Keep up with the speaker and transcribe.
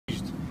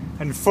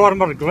and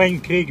former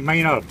Glencraig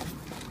miner,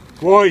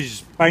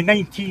 was, by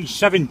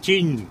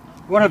 1917,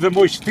 one of the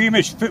most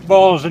famous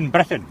footballers in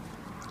Britain.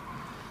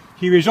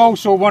 He was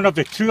also one of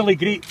the truly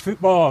great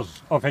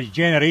footballers of his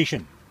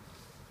generation.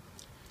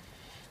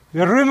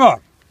 The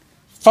rumour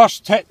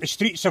first hit the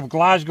streets of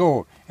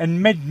Glasgow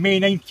in mid-May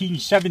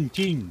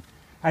 1917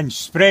 and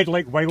spread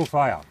like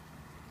wildfire.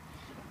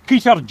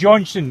 Peter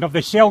Johnstone of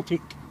the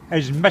Celtic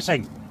is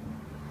missing.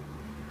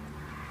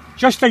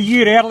 Just a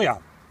year earlier,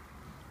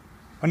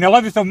 on the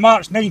 11th of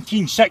March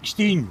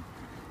 1916,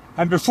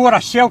 and before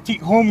a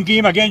Celtic home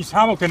game against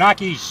Hamilton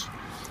Accies,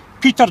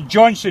 Peter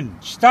Johnstone,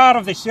 star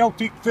of the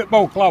Celtic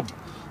Football Club,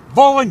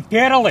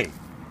 voluntarily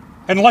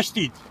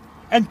enlisted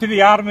into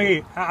the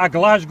army at a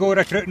Glasgow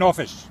recruiting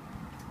office.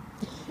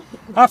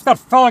 After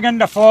filling in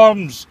the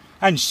forms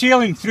and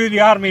sailing through the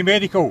army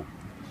medical,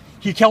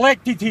 he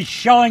collected his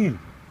shilling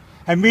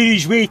and made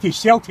his way to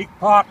Celtic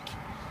Park,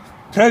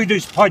 proud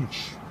as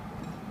punch.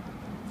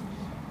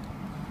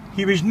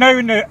 He was now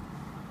in the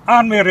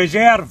Army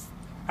Reserve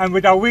and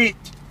would await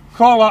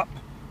call up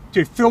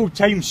to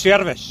full-time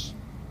service.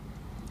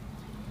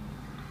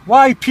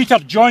 Why Peter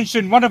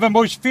Johnstone, one of the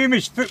most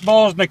famous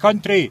footballers in the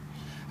country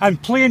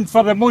and playing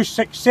for the most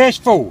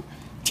successful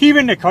team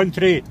in the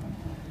country,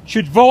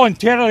 should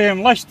voluntarily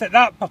enlist at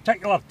that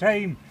particular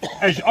time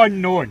is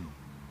unknown.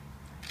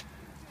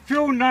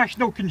 Full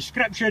national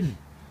conscription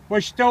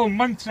was still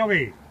months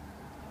away,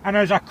 and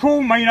as a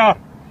coal miner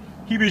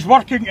he was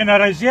working in a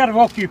reserve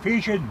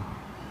occupation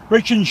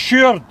which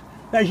ensured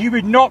that he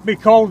would not be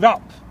called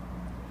up.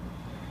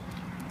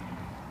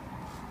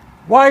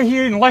 Why he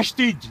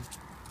enlisted?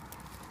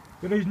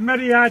 There is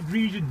myriad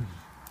reasons.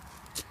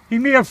 He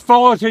may have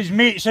followed his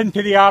mates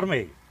into the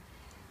army.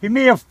 He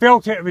may have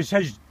felt it was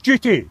his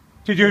duty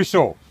to do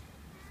so.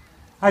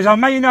 As a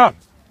miner,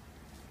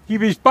 he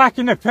was back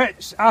in the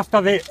pits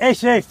after the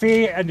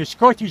SFA and the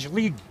Scottish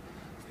League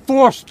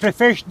forced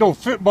professional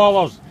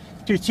footballers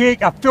to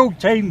take a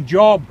full-time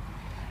job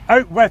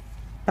out with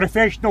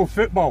professional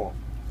football.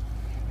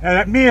 And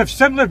it may have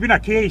simply been a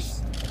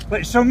case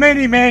that so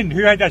many men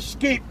who had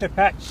escaped the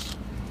pits,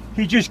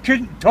 he just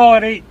couldn't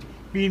tolerate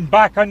being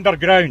back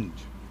underground.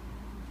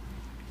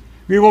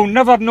 We will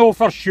never know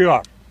for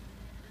sure.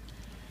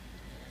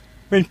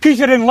 When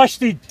Peter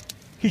enlisted,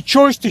 he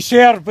chose to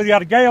serve with the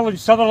Argyll and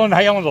Sutherland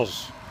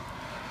Highlanders.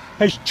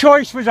 His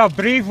choice was a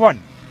brave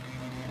one.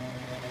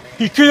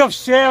 He could have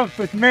served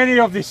with many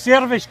of the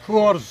service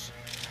corps,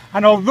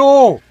 and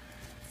although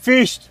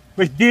faced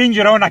with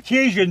danger on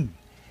occasion,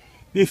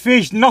 they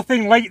faced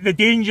nothing like the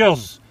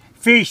dangers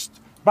faced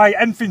by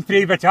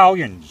infantry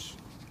battalions.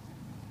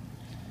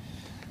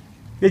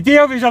 The day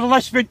of his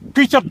enlistment,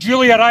 Peter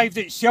duly arrived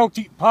at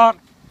Celtic Park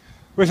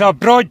with a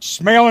broad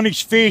smile on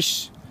his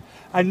face,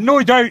 and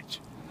no doubt,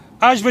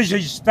 as was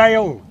his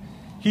style,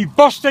 he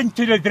burst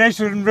into the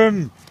dressing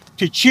room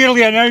to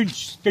cheerily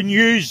announce the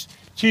news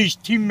to his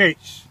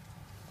teammates.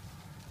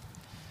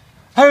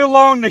 How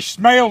long the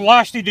smile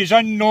lasted is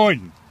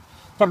unknown,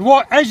 but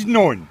what is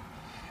known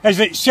is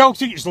that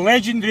Celtic's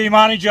legendary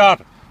manager,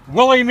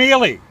 Willie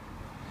Maley,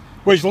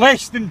 was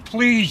less than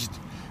pleased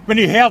when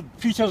he heard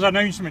Peter's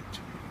announcement.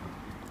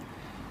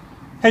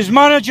 His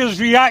manager's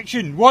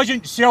reaction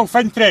wasn't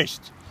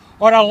self-interest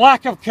or a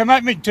lack of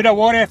commitment to the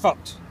war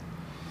effort.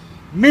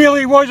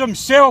 Maley was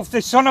himself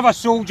the son of a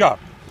soldier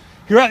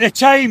who at the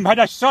time had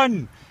a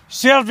son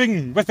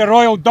serving with the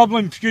Royal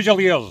Dublin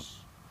Fusiliers.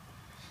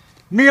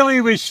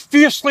 Maley was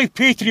fiercely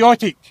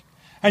patriotic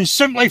and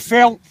simply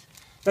felt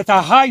that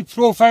a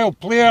high-profile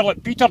player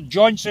like Peter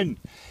Johnstone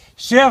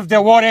served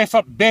the war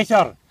effort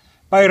better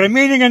by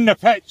remaining in the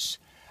pits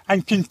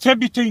and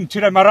contributing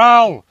to the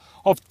morale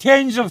of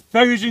tens of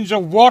thousands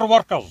of war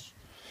workers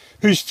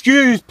whose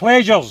few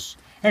pleasures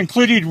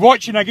included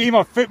watching a game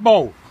of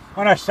football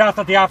on a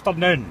Saturday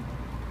afternoon.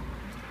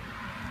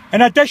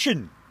 In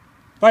addition,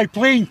 by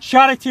playing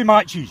charity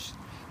matches,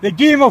 the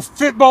game of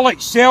football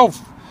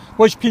itself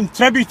was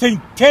contributing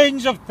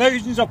tens of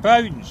thousands of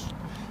pounds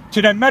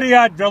to the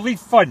myriad relief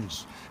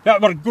funds that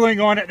were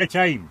going on at the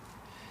time.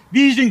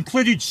 These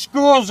included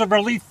scores of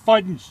relief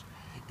funds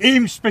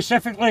aimed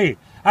specifically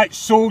at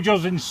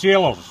soldiers and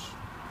sailors.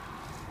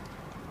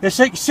 The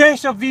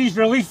success of these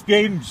relief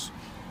games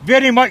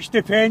very much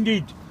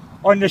depended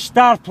on the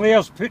star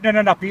players putting in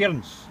an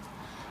appearance,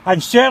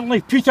 and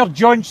certainly Peter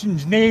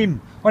Johnstone's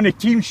name on the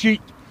team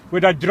sheet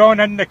would have drawn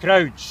in the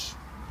crowds.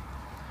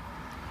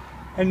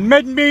 In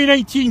mid-May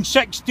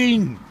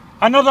 1916,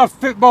 another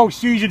football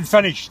season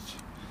finished,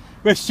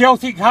 with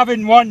Celtic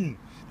having won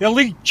the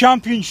League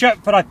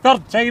Championship for a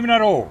third time in a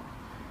row,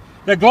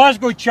 the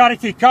Glasgow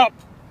Charity Cup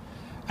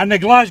and the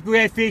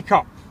Glasgow FA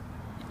Cup.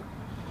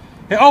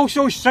 It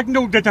also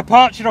signalled the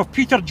departure of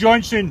Peter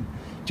Johnstone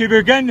to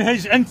begin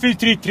his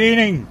infantry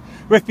training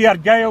with the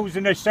Argylls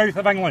in the south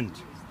of England.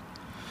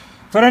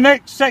 For the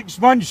next 6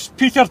 months,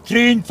 Peter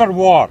trained for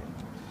war.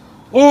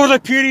 Over the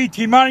period,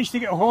 he managed to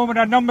get home on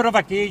a number of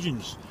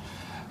occasions,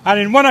 and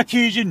in one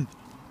occasion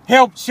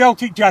helped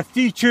Celtic to a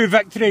 3-2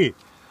 victory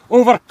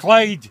over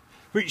Clyde,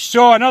 which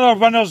saw another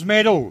winner's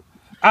medal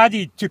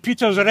added to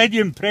Peter's already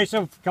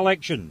impressive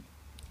collection.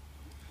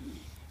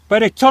 By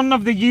the turn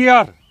of the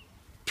year,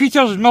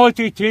 Peter's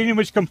military training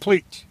was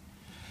complete,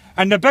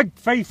 and the big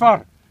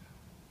Fifer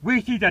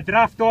waited a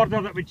draft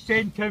order that would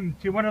send him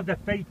to one of the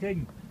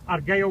fighting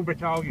Argyll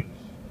battalions.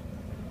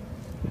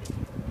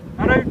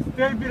 Around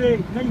February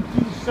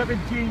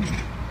 1917,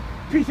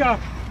 Peter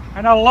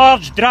and a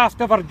large draft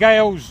of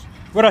Argylls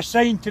were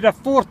assigned to the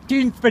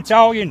 14th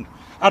Battalion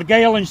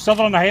Argyll and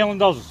Southern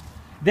Highlanders,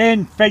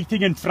 then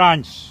fighting in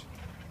France.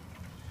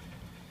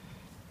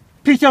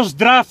 Peter's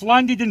draft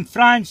landed in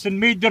France and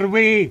made their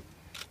way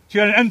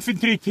to an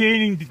infantry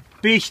training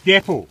base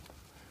depot,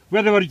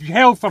 where they were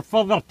held for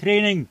further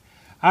training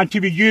and to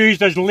be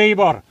used as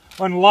labour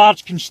on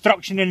large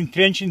construction and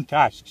entrenching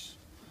tasks.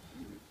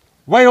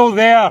 While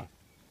there,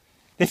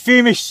 the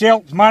famous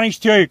Celtic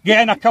managed to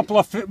get in a couple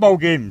of football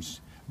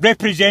games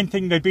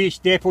representing the base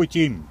depot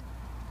team.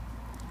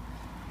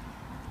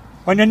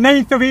 On the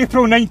 9th of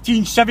April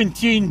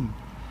 1917,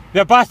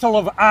 the Battle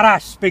of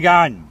Arras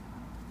began.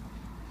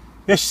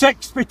 The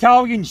 6th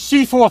Battalion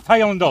Seaforth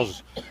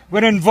Highlanders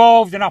were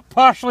involved in a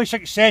partially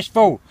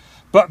successful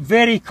but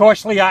very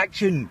costly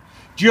action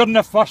during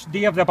the first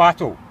day of the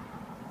battle.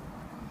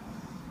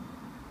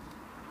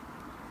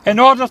 In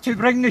order to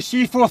bring the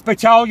Seaforth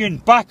Battalion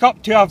back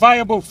up to a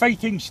viable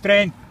fighting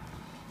strength,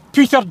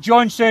 Peter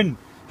Johnstone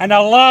and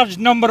a large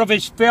number of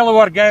his fellow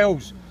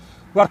Argylls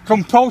were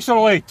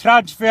compulsorily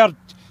transferred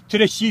to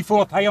the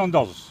Seaforth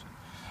Highlanders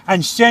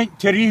and sent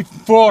to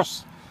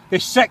reinforce the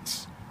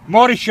 6th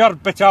Morayshire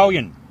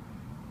Battalion.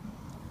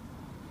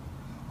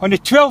 On the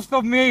 12th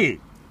of May,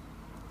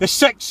 the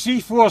 6th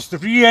Seaforth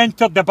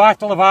re-entered the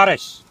Battle of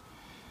Arras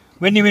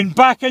when they went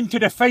back into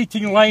the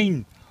fighting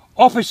line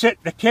opposite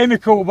the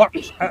chemical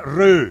works at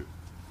Roux.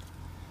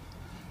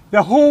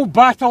 The whole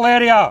battle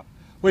area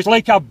was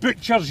like a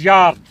butcher's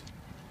yard,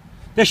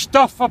 the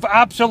stuff of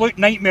absolute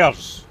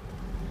nightmares.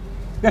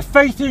 The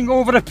fighting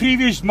over the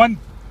previous month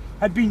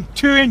had been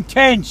too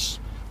intense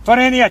for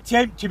any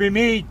attempt to be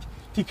made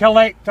to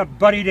collect or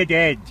bury the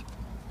dead.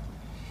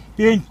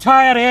 The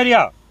entire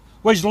area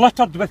was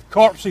littered with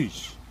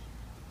corpses.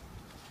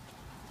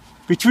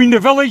 Between the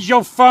village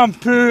of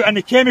Fampoux and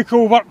the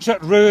chemical works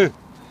at Roux,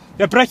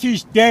 the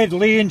British dead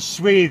lay in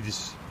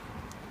swathes,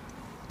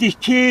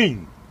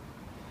 decaying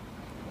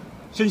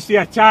since the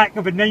attack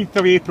of the 9th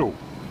of April.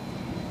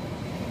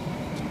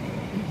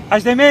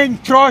 As the men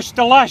crossed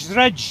the last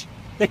ridge,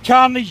 the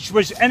carnage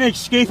was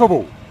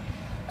inescapable.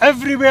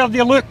 Everywhere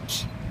they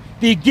looked,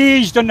 they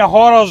gazed on the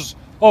horrors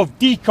of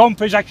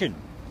decomposition.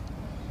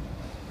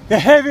 The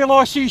heavy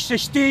losses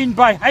sustained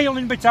by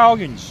Highland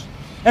battalions,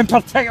 in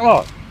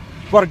particular,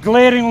 were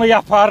glaringly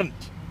apparent,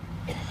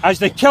 as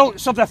the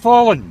kilts of the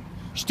fallen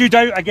stood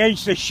out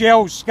against the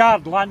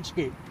shell-scarred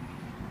landscape.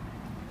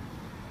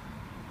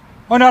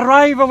 On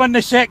arrival in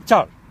the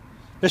sector,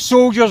 the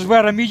soldiers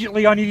were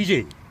immediately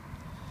uneasy,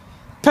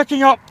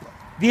 picking up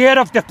the air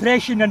of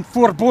depression and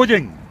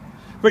foreboding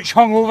which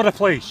hung over the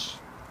place.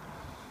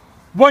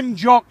 One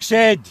jock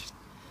said,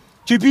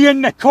 "To be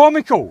in the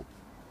comical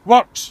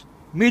works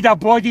made a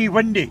body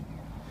windy,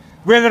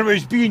 whether it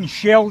was being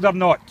shelled or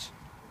not."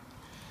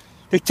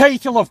 The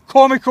title of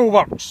Comical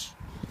Works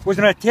was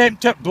an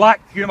attempt at black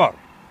humour,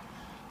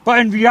 but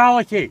in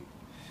reality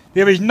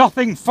there was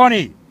nothing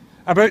funny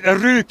about the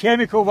Roux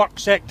Chemical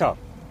Works sector.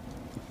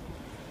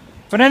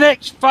 For the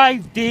next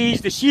 5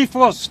 days the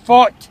Seaforths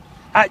fought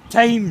at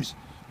times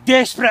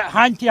desperate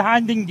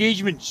hand-to-hand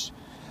engagements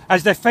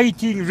as the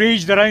fighting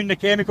raged around the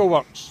chemical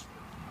works.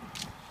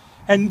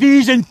 In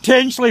these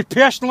intensely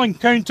personal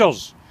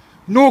encounters,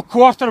 no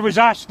quarter was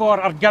asked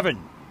for or given.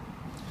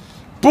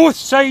 Both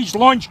sides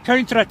launched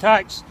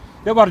counter-attacks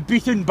that were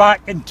beaten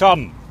back in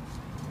turn.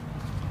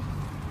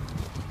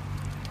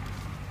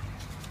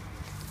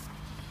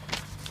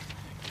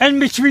 In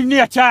between the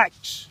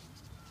attacks,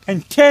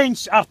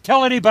 intense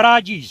artillery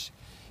barrages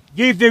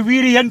gave the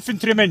weary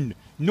infantrymen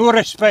no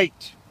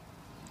respite.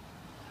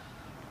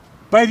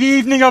 By the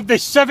evening of the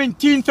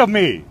 17th of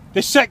May,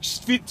 the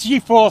 6th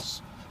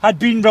Seaforths had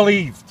been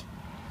relieved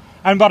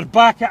and were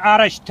back at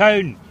Arras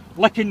town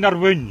licking their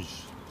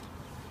wounds.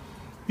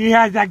 They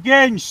had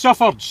again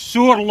suffered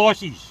sore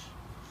losses.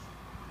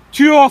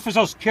 2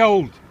 officers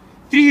killed,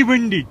 3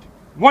 wounded,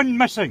 1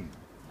 missing,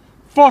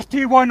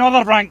 41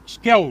 other ranks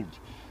killed,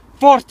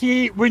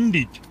 48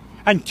 wounded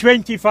and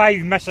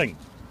 25 missing.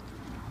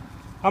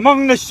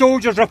 Among the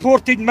soldiers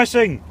reported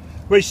missing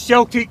was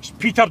Celtic's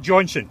Peter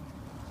Johnstone.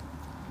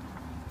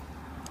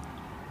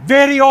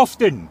 Very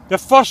often the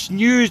first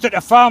news that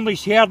the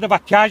families heard of a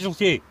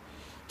casualty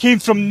came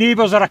from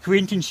neighbours or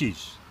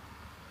acquaintances.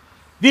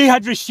 They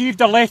had received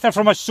a letter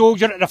from a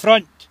soldier at the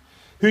front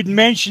who'd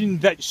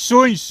mentioned that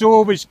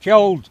so-and-so was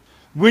killed,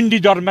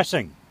 wounded or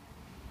missing.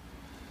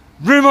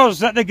 Rumours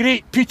that the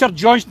great Peter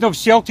Johnstone of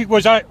Celtic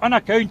was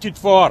unaccounted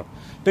for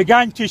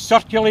began to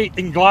circulate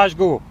in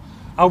Glasgow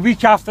a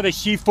week after the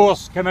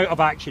Seaforths came out of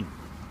action.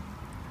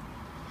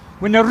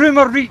 When the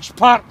rumour reached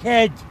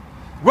Parkhead,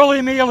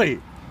 Willie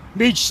Maley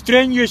made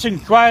strenuous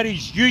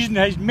inquiries using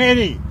his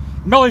many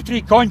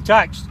military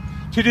contacts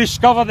to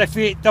discover the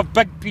fate of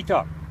Big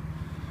Peter,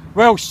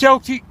 while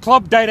Celtic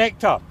club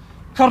director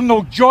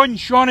Colonel John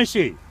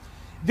Shaughnessy,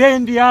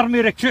 then the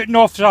army recruiting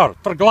officer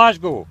for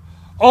Glasgow,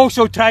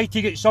 also tried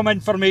to get some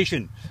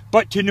information,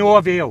 but to no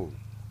avail.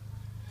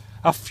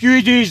 A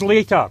few days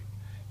later,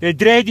 the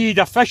dreaded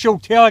official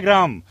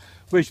telegram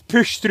was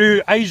pushed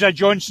through Isa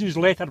Johnston's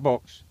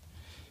letterbox.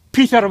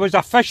 Peter was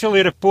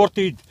officially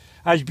reported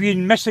as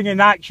being missing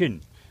in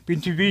action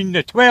between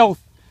the 12th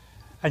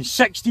and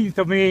 16th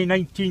of May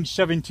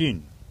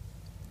 1917.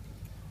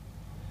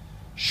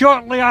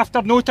 Shortly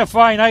after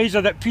notifying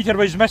Isa that Peter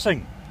was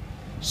missing,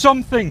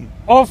 something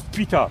of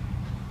Peter,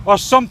 or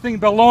something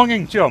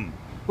belonging to him,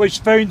 was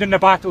found in the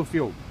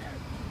battlefield.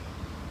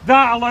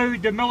 That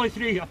allowed the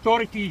military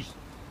authorities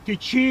to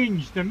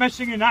change the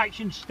missing in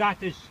action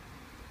status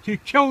to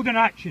killed in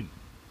action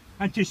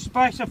and to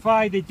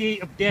specify the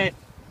date of death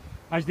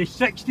as the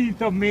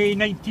 16th of May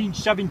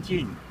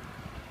 1917.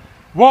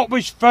 What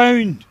was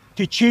found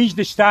to change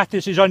the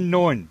status is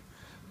unknown,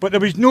 but there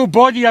was no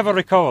body ever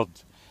recovered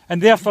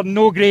and therefore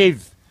no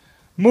grave,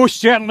 most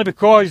certainly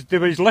because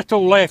there was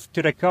little left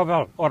to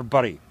recover or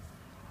bury.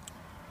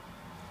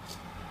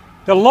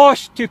 The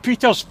loss to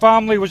Peter's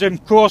family was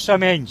of course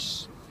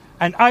immense,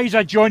 and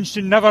Isa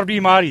Johnston never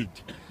remarried,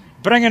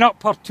 bringing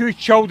up her two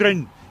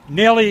children,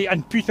 Nellie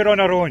and Peter, on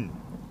her own.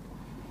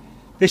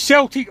 The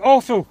Celtic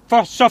also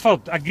first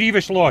suffered a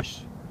grievous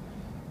loss,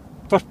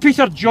 for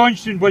Peter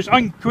Johnstone was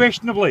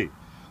unquestionably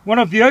one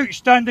of the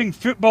outstanding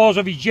footballers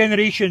of his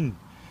generation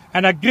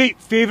and a great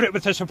favourite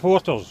with the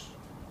supporters.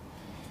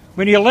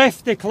 When he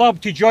left the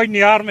club to join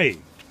the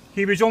army,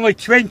 he was only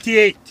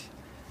 28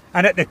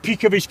 and at the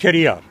peak of his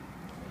career.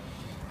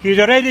 He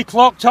had already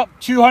clocked up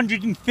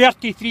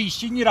 233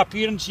 senior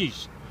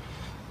appearances.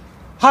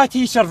 Had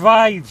he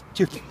survived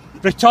to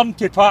return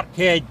to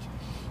Parkhead,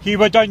 he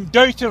would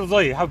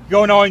undoubtedly have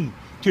gone on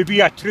to be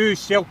a true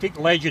Celtic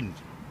legend.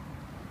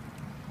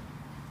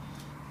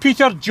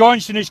 Peter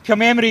Johnstone is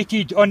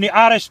commemorated on the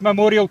Irish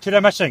Memorial to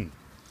the Missing.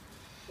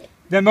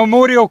 The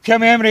memorial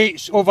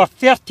commemorates over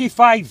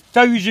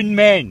 35,000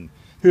 men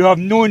who have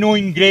no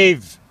known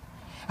grave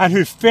and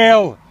who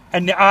fell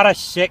in the Irish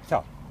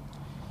sector.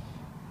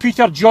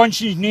 Peter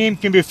Johnstone's name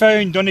can be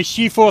found on the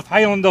Seaforth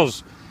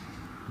Highlanders,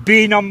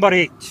 Bay number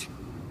 8.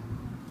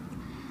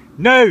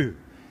 Now,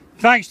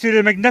 thanks to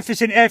the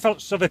magnificent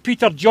efforts of the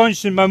Peter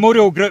Johnstone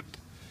Memorial Group,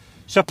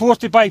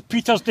 supported by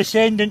Peter's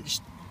descendants,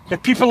 the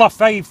people of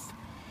Fife,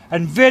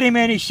 and very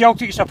many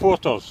Celtic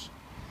supporters,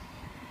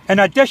 in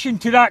addition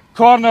to that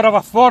corner of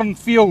a foreign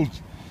field,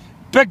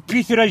 Big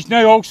Peter is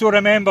now also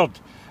remembered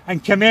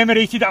and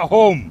commemorated at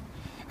home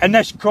in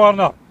this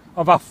corner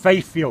of a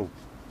Fife field.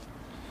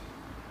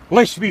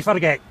 Lest we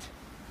forget.